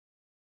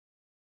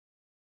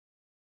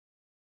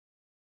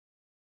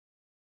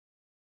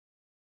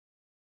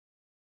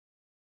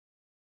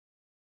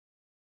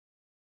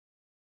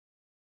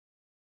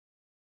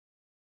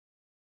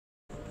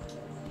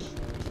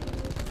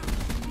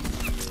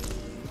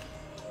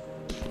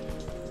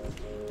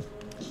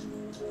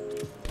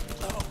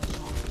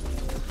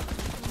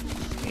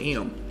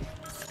Damn.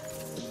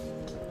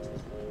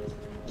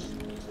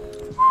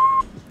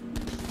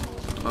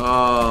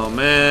 Oh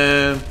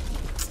man.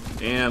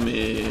 Damn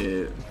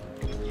it.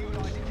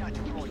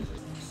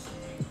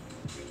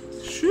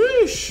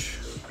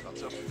 Sheesh.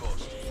 That's up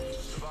post.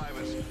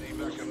 Survivors,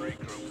 evac and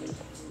regroup.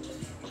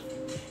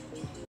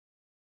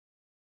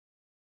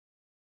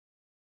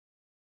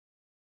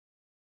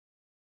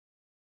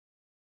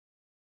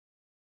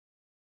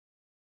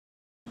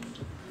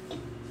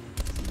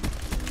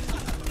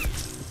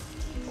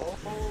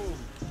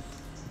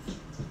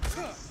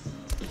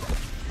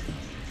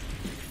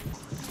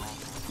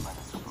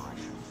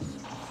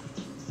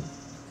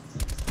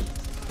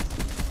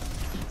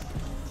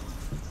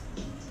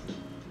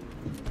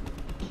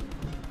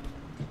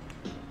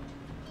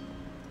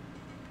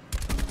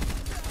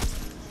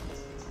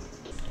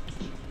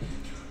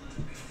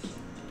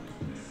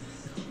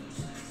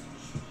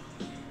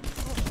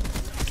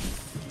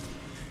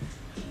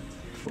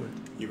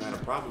 You had a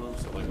problem,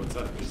 so like, what's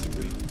up?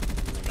 Basically,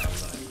 like, I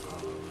was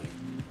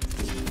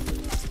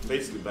like,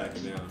 basically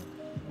backing down.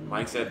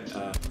 Mike said,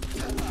 Mike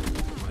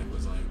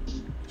was like,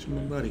 It's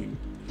my buddy. he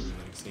was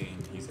like saying,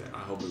 he said, I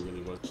hope it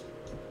really was.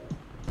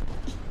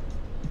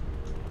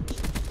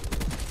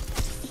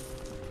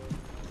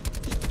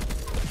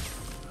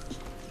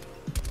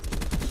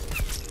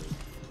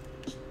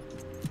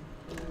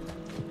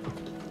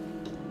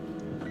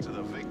 To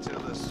the victor,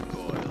 the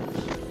spoils.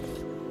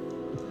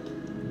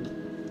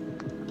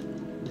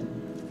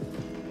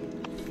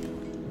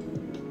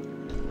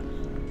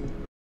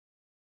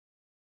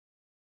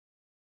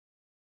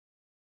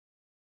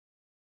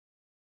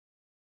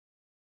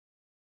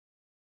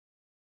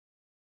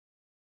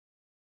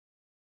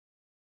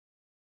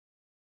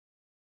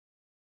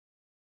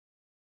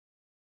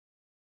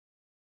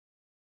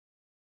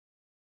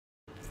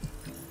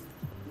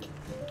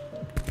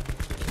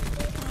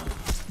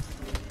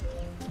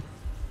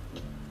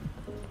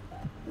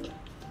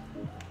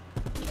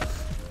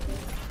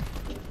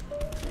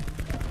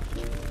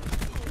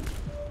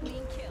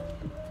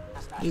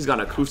 He's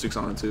got acoustics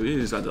on it too.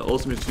 He's got the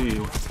ultimate cheese.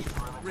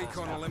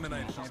 Recon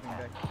eliminated.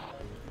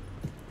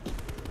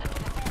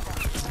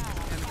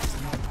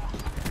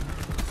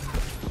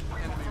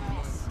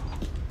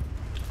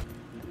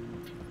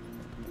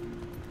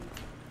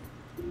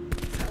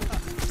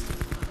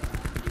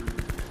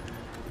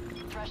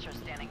 Thresher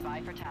standing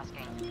by for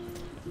tasking.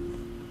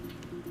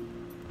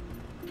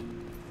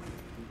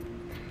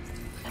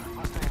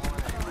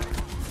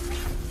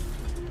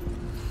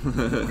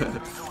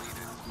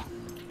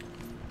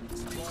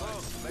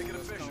 Make it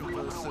official.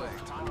 Weapon away.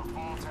 Time to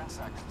fall. 10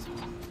 seconds.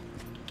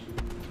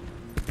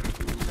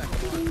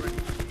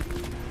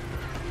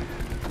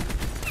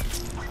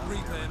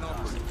 Replay and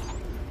operate.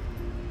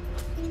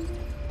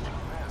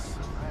 Pass.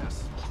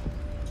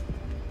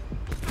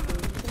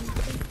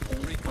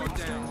 Recon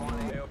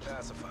down. AO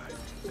pacified.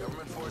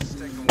 Government forces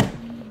take the win.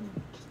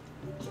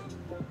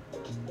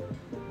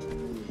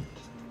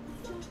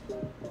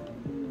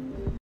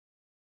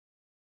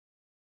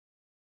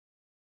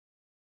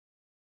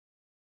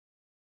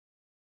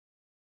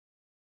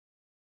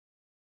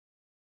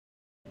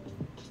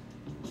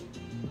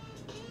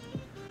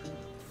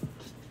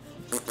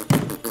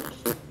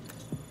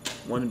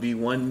 One B,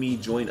 one me,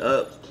 join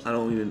up. I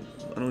don't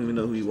even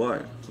know who you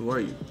are. Who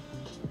are you?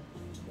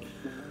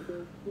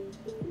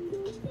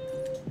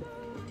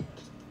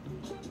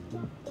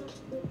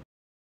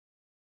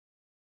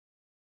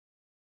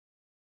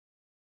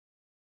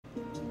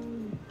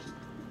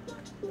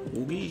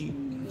 Oogie.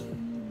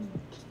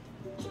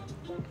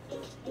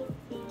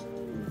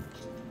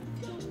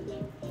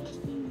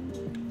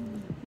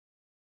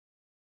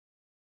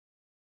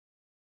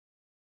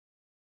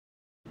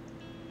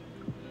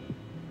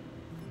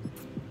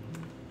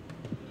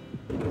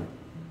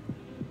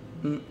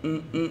 Oh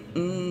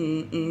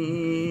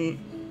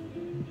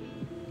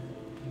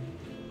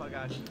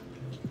god.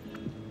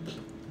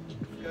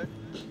 Good.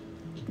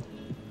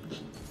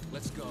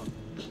 Let's go.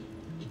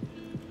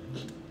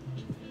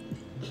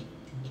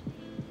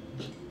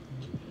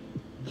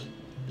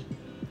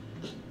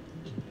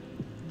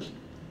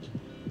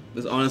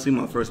 This is honestly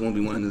my first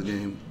 1v1 in this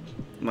game.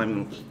 I'm not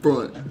even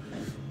front.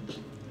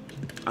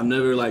 I've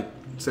never like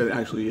said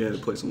actually yeah to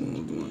play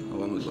someone 1v1.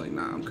 I'm always like,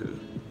 nah, I'm cool.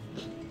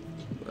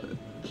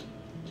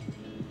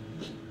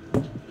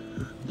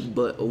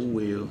 But oh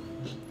well.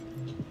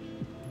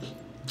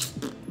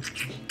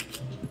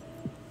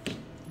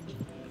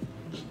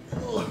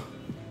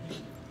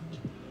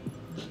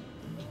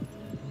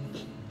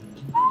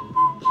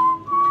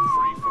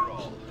 Free for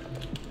all.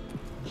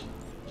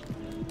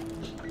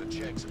 The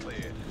check's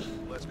cleared.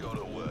 Let's go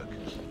to work.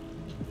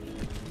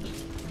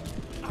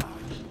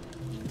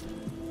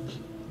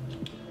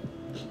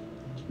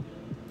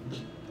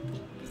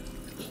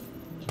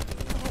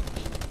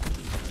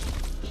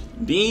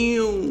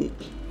 Damn.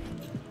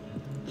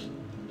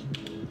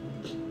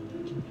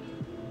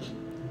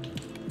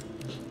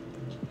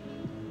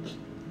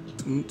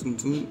 Tum, tum,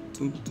 tum,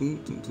 tum,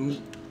 tum, tum, tum.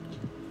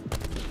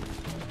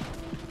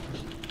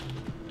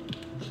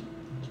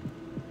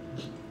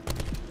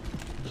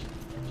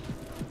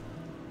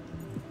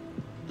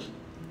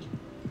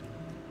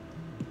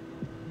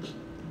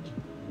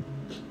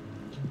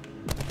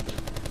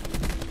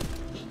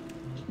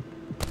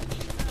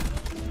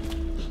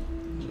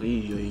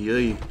 Ay, ay,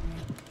 ay.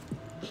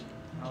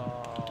 Oh.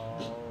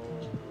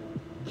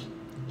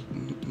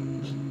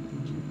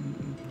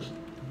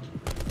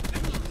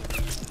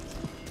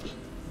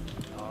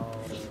 Oh.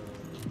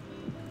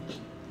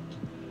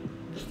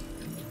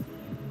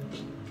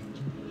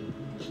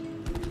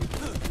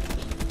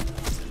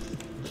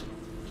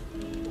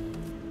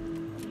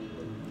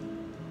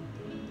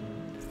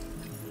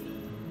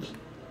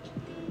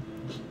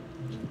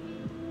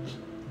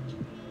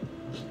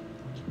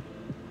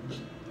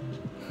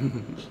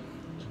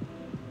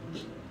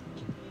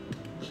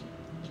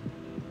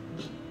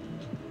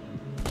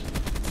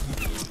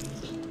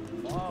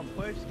 Mom,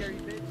 push, scary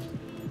bitch.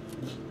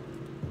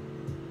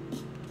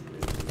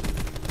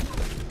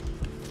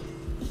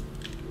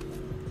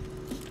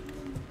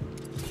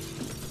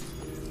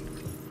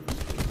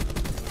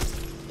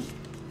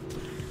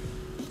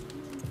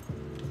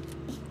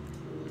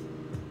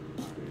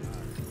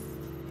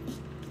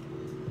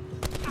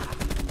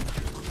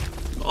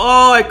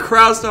 Oh, I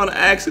crouched on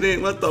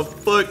accident. What the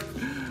fuck?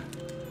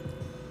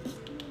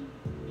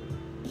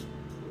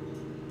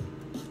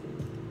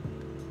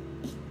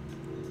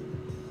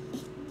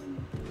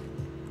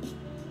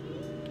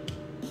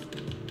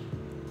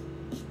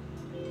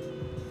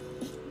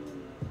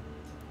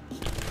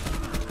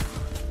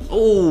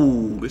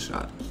 Oh, good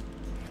shot.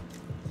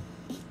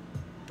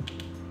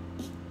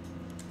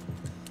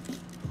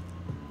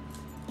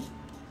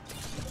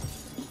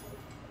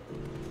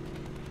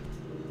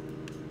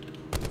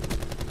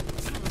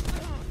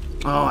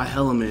 Oh, I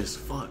hella missed.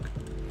 Fuck.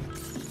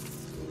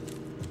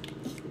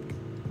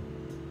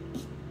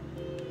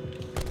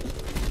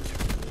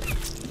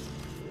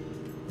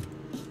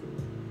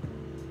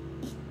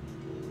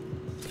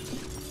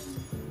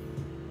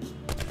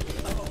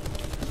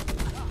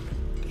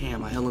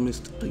 Damn, I hella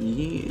missed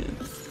again.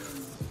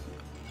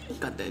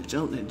 Got that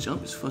jump. That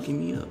jump is fucking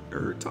me up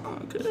every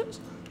time, cuz.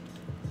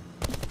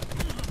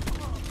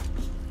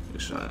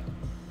 Good shot.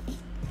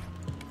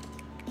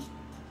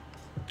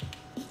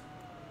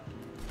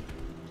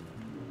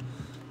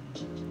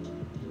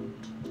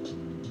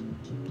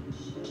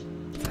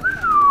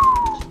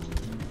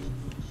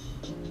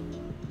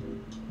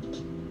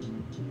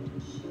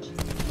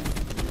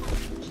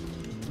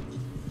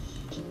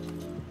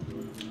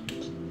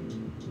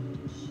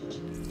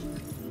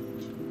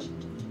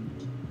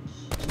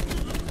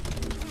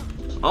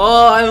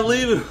 Oh, I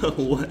believe it.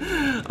 What?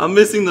 I'm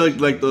missing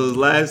like those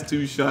last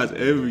two shots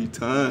every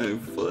time.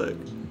 Fuck.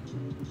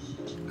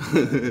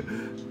 I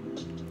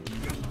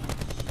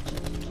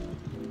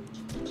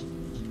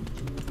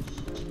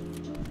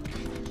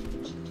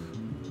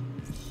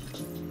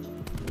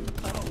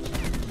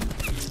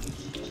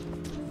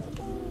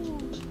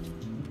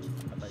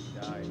thought you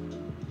died.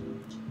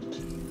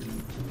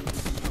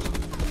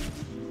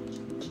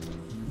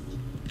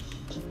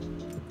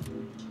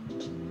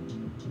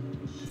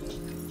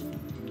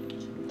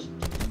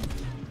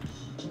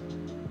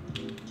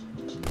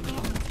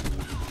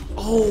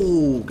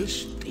 Oh, good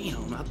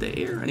damn, out the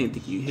air. I didn't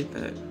think you hit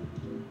that.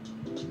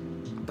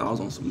 I thought I was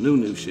on some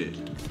new shit.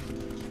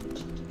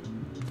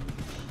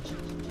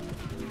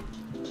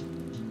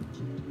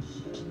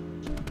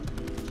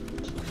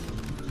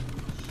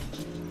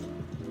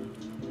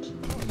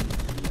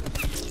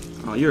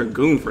 Oh, you're a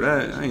goon for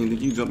that. I didn't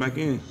think you jump back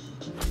in.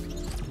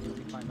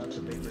 Find out the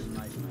Vapor's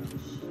nice, man.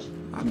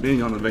 I've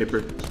been on the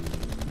Vapor.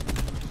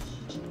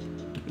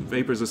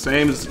 Vapor's the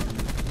same as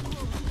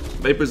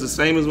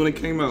when it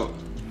came out.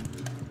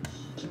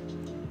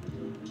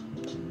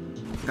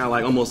 Got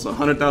like almost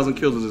 100,000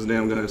 kills with this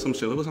damn guy. Some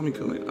shit. What's how many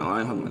kills? Oh, I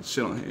ain't having my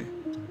shit on here.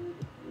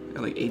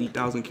 Got like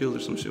 80,000 kills or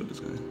some shit with this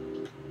guy.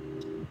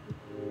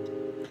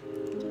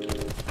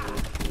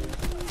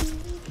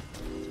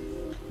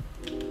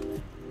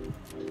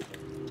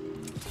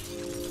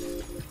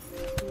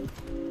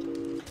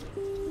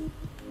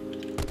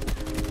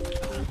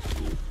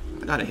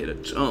 I gotta hit a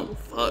jump.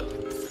 Fuck.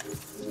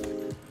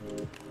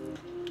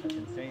 That's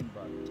insane,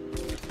 bro.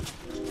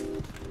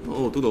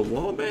 Oh, through the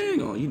wall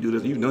bang? Oh, you do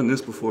this. You've done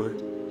this before.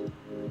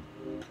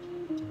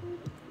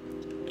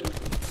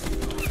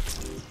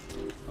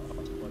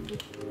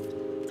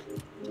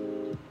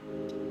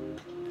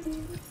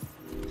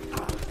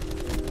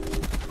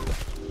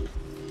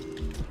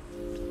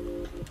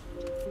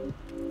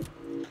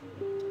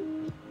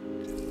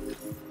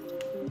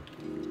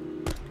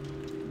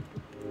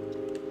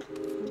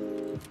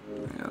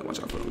 Yeah, watch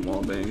out for the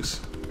wall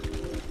bangs.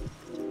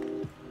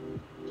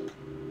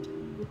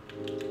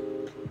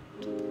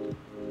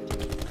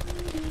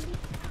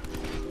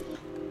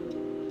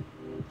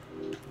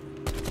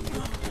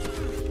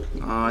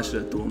 Oh, I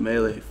should have threw a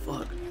melee.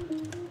 Fuck.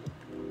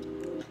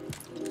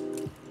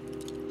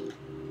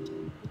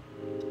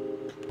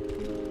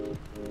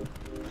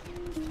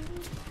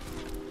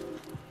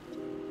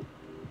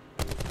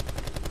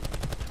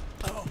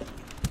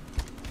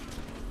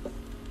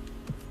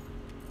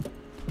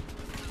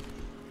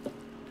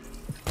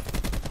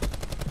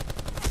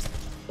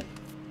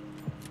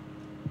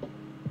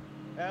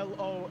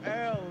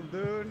 LOL,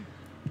 dude.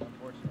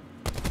 Unfortunate.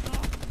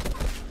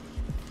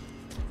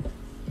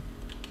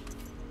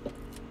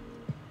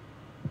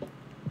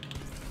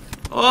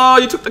 Oh,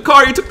 you took the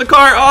car. You took the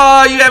car.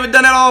 Oh, you haven't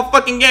done that all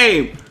fucking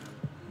game.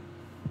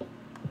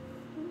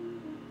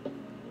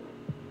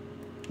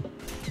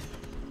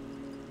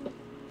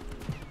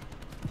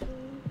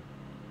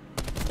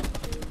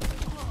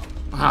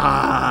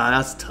 Ah,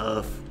 that's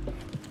tough.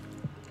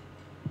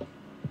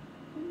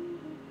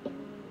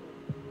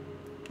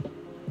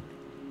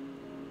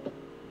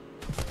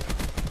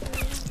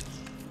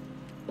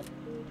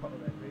 Oh,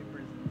 that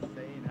vapor's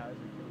insane. How is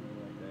it killing you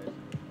like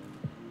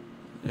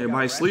that?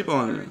 Everybody sleep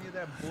on it. Any of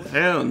that bullshit?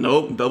 Hell,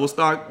 nope. Double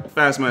stock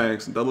fast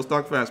mags. Double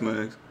stock fast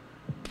mags.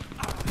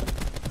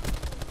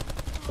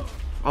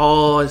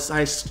 Oh,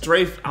 I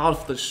strafed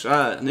off the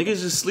shot.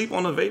 Niggas just sleep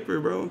on the vapor,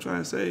 bro. I'm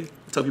trying to say.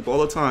 I tell people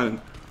all the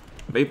time.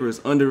 Vapor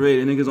is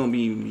underrated. Niggas don't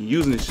be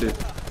using this shit.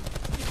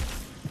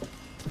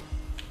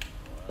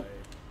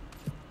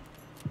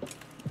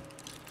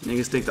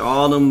 Niggas stick to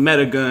all them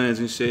meta guns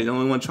and shit. They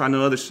don't want to try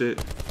no other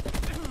shit.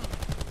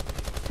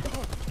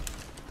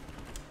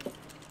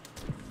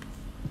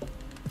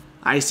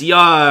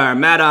 ICR,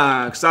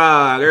 Maddox,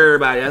 SOG,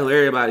 everybody. That's what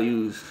everybody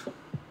use.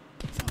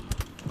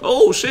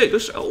 Oh shit!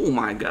 Good shot. Oh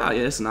my god!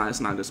 Yeah, it's not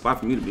a good spot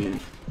for me to be in.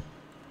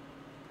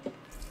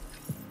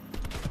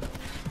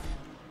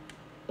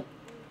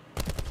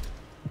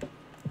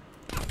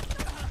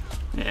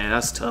 Yeah,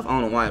 that's tough. I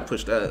don't know why I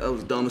pushed that. That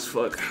was dumb as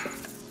fuck.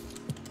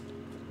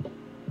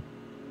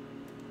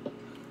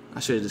 I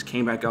should have just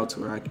came back out to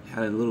where I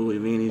had a little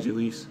advantage at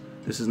least.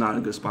 This is not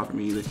a good spot for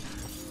me either.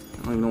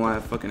 I don't even know why I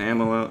have fucking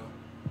ammo out.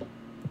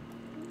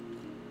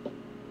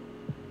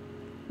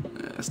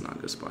 Yeah, that's not a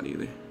good spot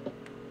either.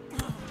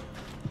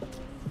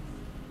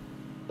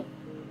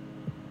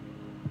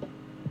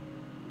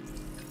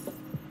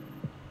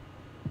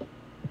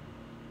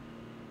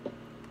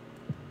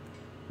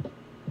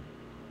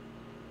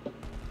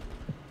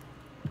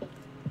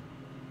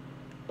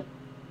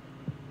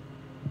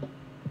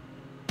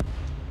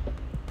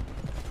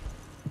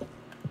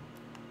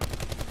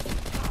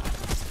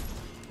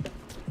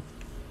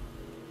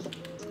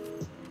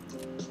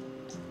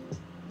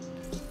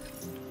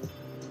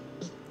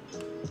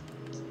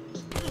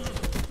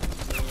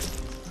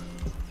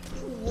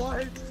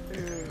 What?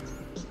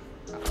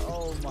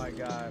 Oh my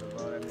god,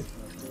 bro, that makes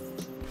no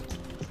sense.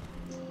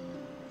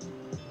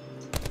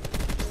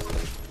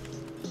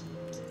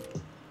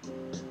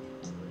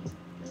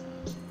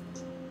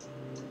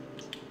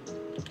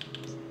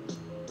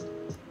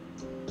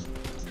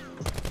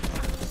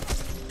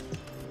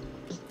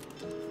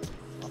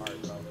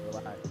 Alright, bro,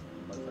 relax.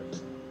 I'm about to touch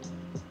you.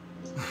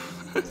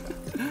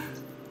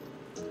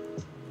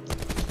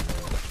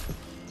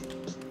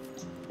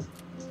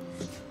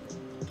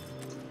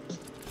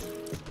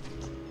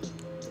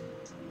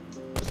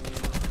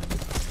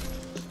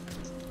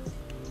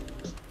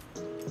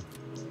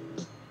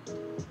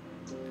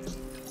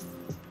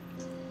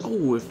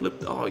 Oh, it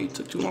flipped. Oh, you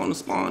took too long to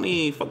spawn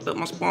in. Fucked up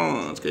my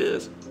spawns,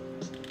 cuz.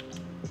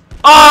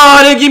 Oh,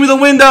 they didn't give me the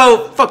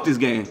window. Fuck this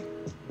game.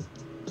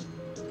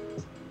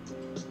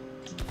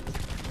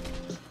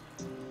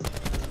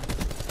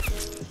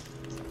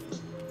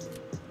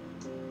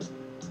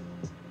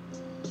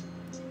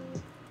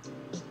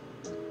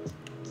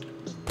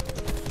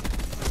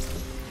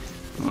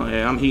 Oh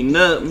yeah, I'm heating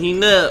up. I'm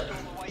heating up.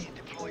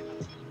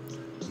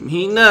 I'm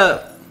heating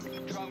up.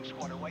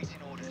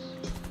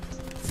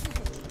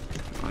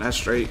 Oh, that's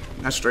straight.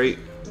 That's straight.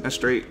 That's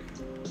straight.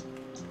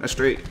 That's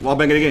straight. Wall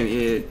bang it again.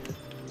 Yeah.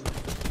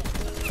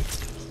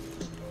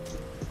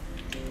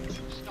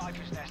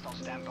 Sniper's nest on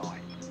standby.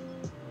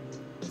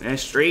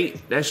 That's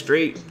straight. That's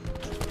straight.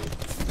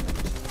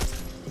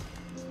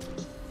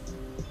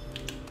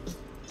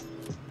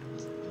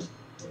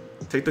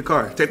 Take the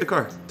car. Take the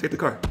car. Take the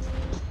car.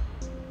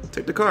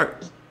 Take the car.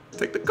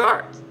 Take the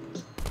car.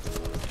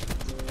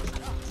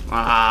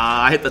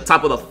 Ah, I hit the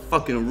top of the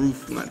fucking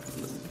roof, when the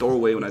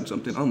doorway when I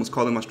jumped in. I almost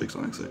called in my streaks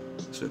on accident.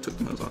 Should have took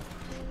the nose off.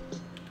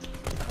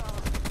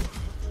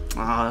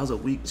 Ah, that was a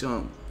weak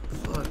jump.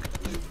 Fuck.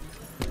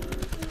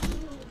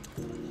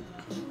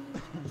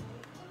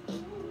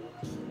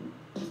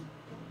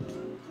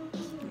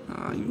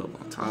 Ah, you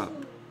up on top.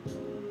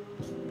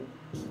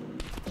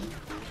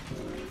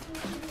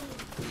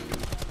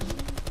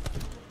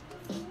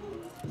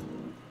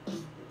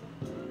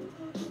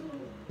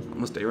 I'm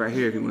gonna stay right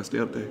here if you wanna stay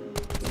up there.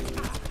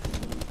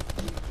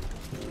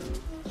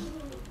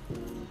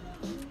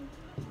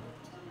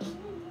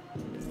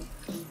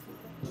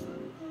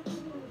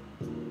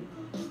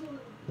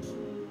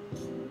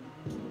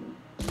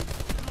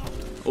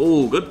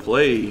 Oh, good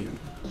play.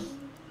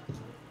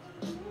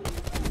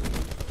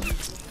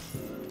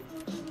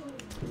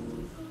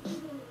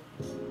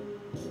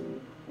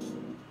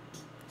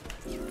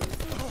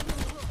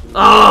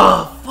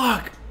 Ah,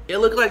 fuck. It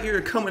looked like you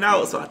were coming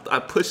out, so I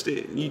pushed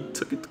it and you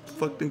took it,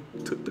 fucking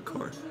took the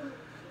car.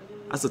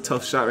 That's a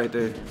tough shot right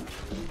there.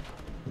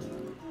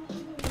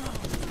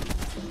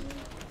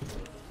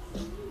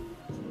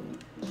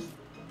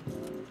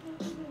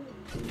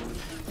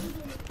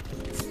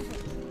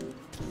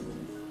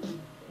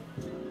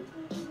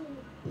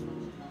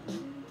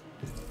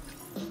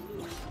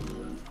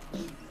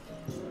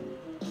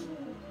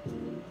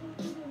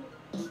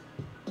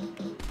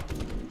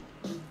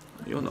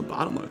 You on the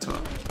bottom or the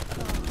top?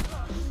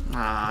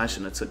 Nah, I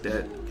shouldn't have took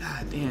that.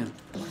 God damn.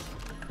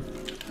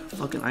 That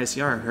fucking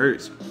ICR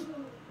hurts.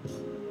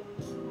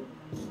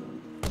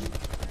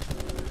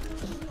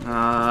 No,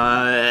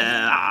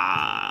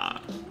 I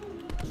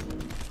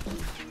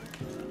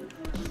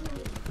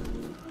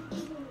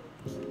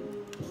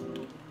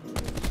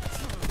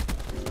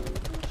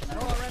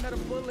ran out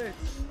of bullets.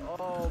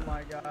 Oh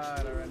my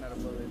god, I ran out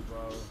of bullets,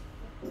 bro.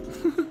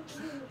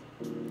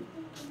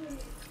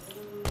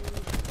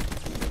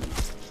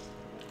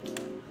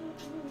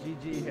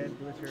 GG head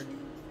glitcher.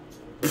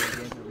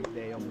 Games every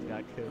day, almost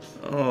got killed.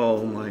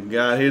 Oh my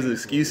god, here's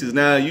excuses.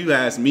 Now you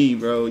ask me,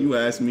 bro. You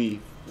ask me.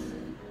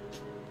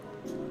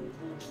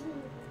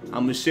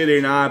 I'm a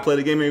shitter now. I play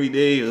the game every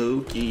day.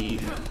 Okay.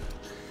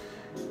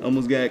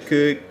 Almost got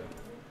cooked.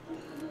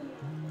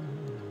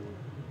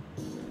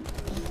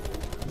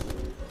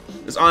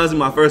 It's honestly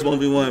my first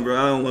 1v1, bro.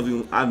 I don't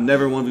 1v1. I've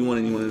never 1v1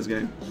 anyone in this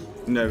game.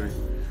 Never.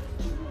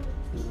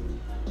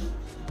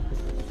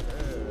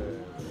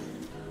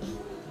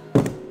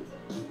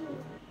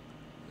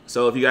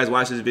 So if you guys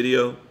watch this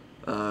video,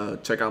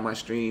 check out my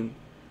stream.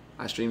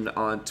 I streamed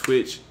on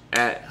Twitch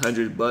at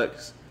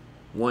 100bucks,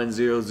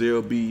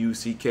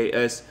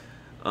 100BUCKS.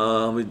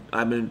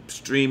 I've been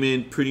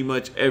streaming pretty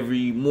much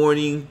every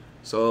morning,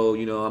 so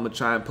you know I'm gonna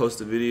try and post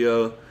a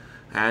video.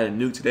 I had a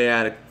nuke today.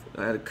 I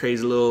had a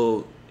crazy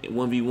little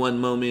 1v1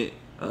 moment.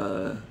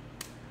 I'm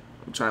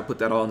trying to put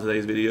that all in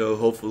today's video.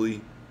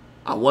 Hopefully,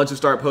 I want to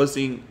start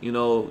posting, you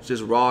know,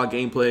 just raw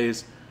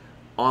gameplays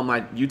on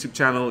my YouTube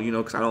channel, you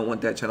know, because I don't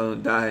want that channel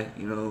to die.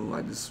 You know,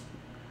 I just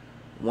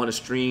want to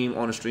stream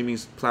on a streaming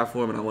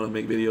platform, and I want to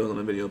make videos on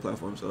a video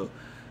platform. So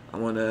I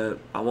want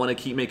to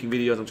keep making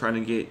videos. I'm trying to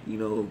get, you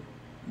know,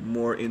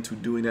 more into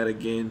doing that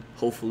again.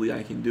 Hopefully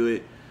I can do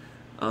it.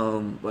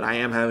 But I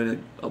am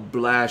having a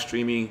blast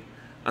streaming.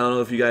 I don't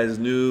know if you guys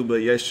knew,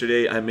 but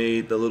yesterday I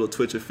made the little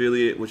Twitch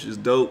affiliate, which is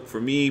dope for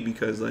me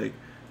because like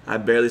I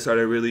barely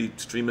started really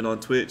streaming on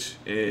Twitch,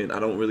 and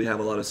I don't really have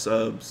a lot of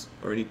subs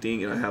or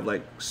anything, and I have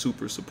like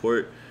super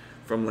support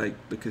from like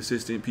the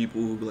consistent people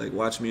who like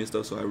watch me and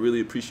stuff, so I really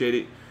appreciate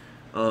it.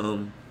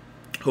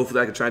 Hopefully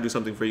I can try and do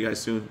something for you guys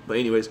soon. But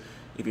anyways,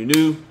 if you're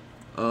new,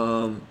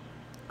 come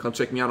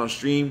check me out on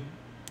stream,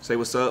 say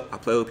what's up. I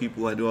play with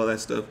people, I do all that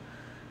stuff.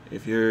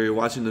 If you're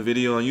watching the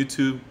video on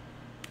YouTube,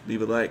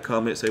 leave a like,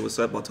 comment, say what's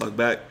up, I'll talk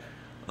back.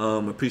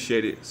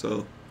 Appreciate it.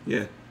 So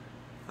yeah,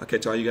 I'll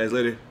catch all you guys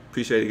later.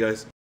 Appreciate it, guys.